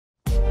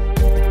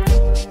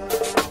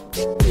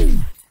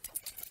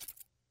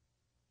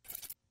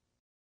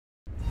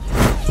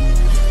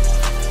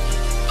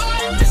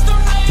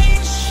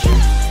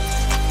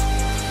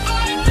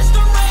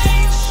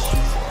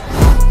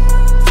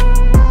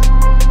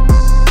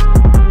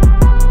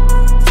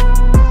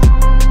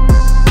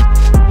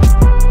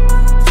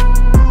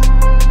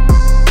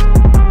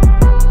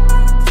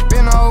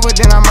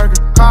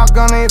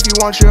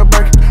want you a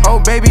Birkin. Oh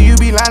baby, you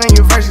be lying in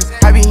your verses.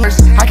 I be here,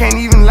 I can't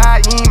even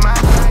lie, you ain't mine.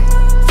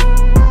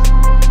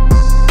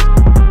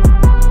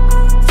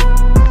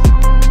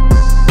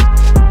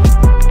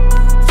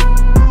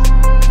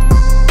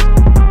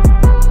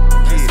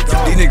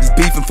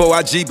 Before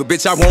IG, but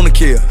bitch, I wanna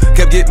kill.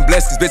 Kept getting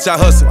blessed, cause bitch, I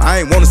hustle. I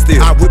ain't wanna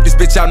steal. I whip this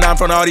bitch out now in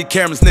front of all these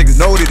cameras, niggas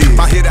know what it is.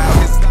 My hit out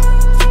is.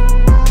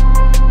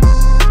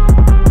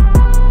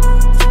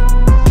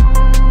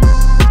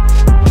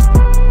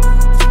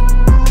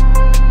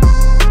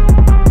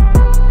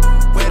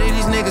 Where did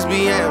these niggas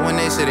be at when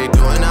they say they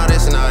doing all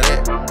this and all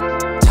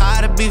that?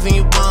 Tired of beefing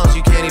you bums,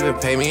 you can't even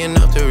pay me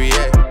enough to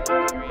react.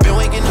 Been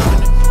waking up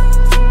in the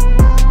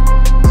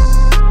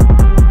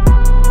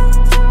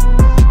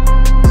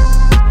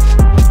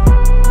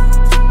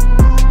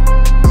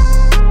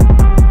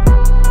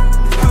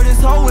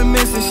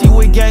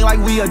gang like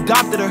we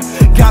adopted her.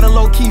 Got a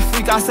low-key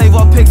freak, I save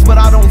her pics, but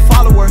I don't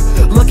follow her.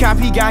 Look how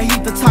he got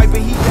heat, the type of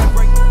heat that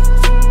break.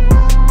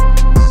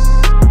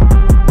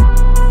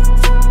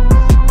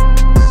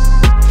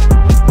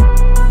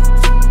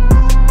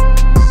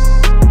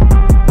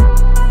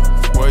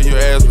 Where your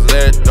ass was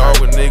at, dog,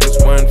 with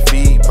niggas wouldn't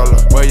feed.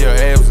 Where your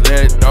ass was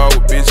at, dog,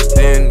 with bitches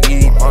didn't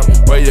eat.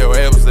 Where your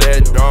ass was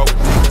at, dog, with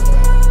niggas.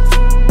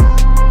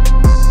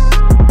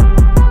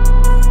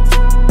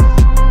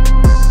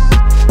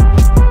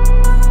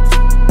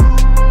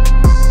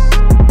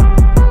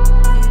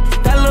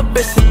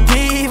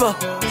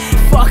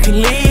 Fucking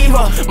leave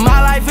her.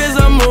 My life is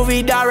a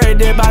movie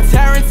directed by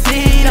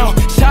Tarantino.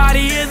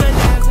 Shawty is a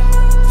dancer.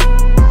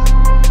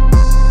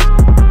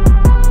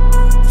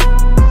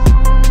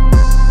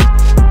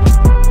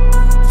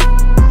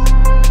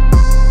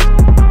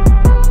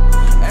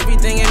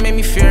 Everything it made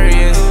me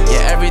furious.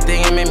 Yeah,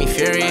 everything it made me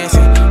furious.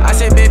 I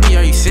said, baby,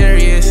 are you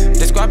serious?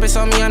 The squad bitch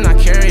on me, I'm not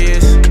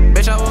curious.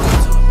 Bitch, I woke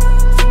up to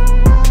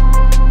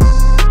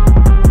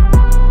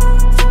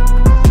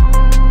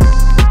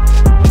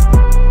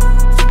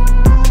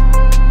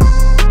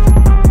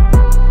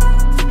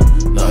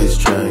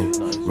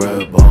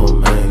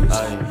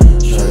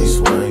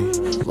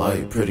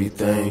pretty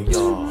things,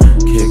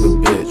 kick a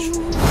bitch.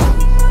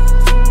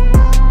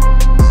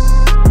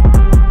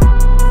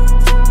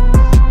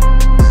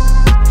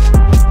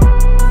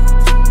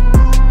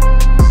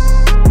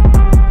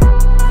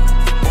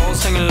 Ball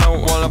singing low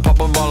while I pop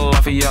a bottle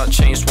off of your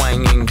chain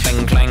swinging,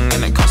 clang clang,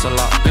 and it costs a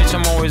lot. Bitch,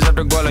 I'm always at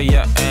the guala,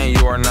 yeah, and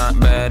you are not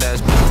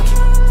badass.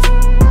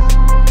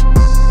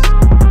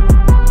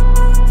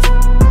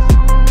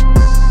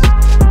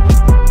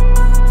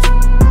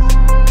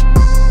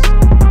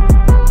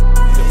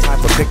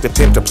 The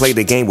pimp to play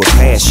the game with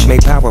passion.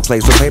 Made power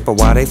plays with paper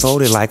while they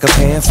folded like a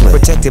pamphlet.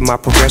 Protected my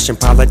progression,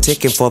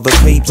 politicking for the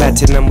Peep.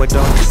 Platinum with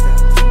dogs.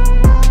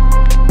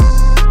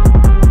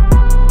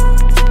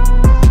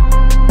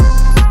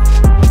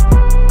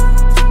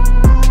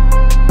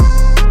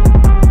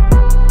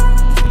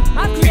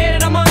 I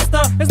created a monster,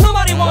 cause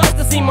nobody wants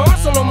to see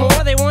Marshall no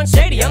more. They want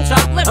shady, I'm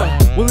chopped liver.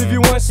 Well, if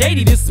you want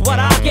shady, this is what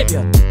I'll give you.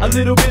 A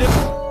little bit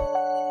of